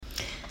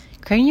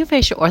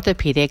Craniofacial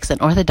orthopedics and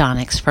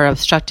orthodontics for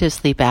obstructive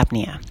sleep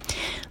apnea.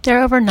 There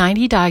are over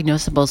 90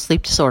 diagnosable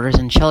sleep disorders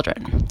in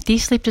children.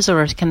 These sleep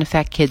disorders can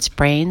affect kids'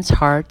 brains,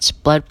 hearts,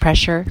 blood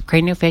pressure,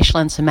 craniofacial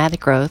and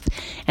somatic growth,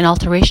 and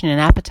alteration in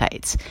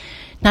appetites.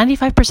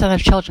 95%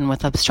 of children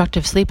with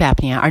obstructive sleep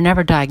apnea are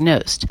never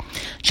diagnosed.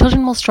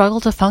 Children will struggle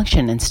to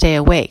function and stay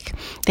awake.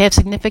 They have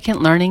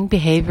significant learning,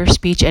 behavior,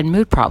 speech, and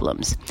mood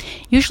problems.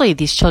 Usually,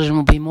 these children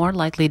will be more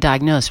likely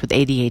diagnosed with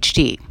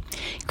ADHD.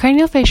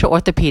 Craniofacial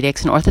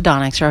orthopedics and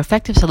orthodontics are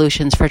effective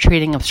solutions for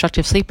treating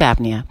obstructive sleep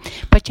apnea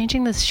by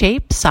changing the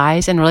shape,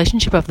 size, and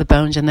relationship of the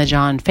bones in the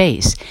jaw and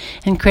face,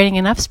 and creating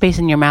enough space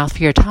in your mouth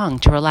for your tongue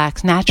to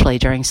relax naturally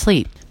during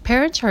sleep.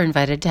 Parents are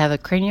invited to have a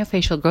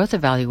craniofacial growth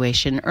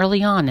evaluation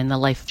early on in the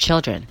life of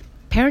children.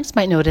 Parents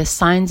might notice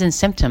signs and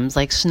symptoms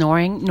like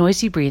snoring,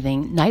 noisy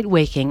breathing, night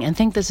waking, and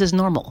think this is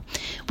normal.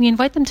 We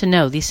invite them to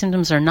know these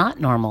symptoms are not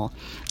normal.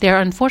 They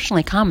are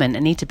unfortunately common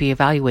and need to be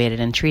evaluated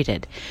and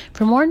treated.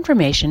 For more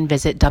information,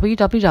 visit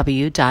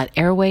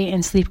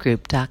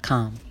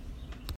www.airwayandsleepgroup.com.